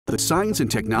The science and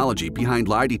technology behind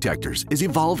lie detectors is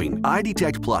evolving.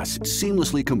 EyeDetect Plus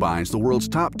seamlessly combines the world's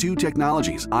top 2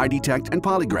 technologies, EyeDetect and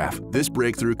Polygraph. This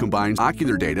breakthrough combines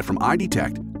ocular data from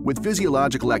EyeDetect with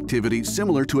physiological activity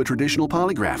similar to a traditional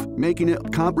polygraph, making it a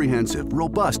comprehensive,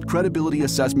 robust credibility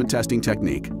assessment testing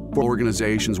technique. For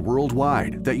organizations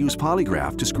worldwide that use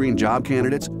Polygraph to screen job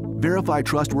candidates, verify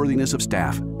trustworthiness of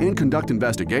staff, and conduct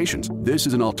investigations, this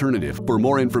is an alternative. For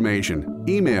more information,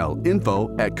 email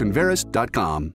info@converus.com.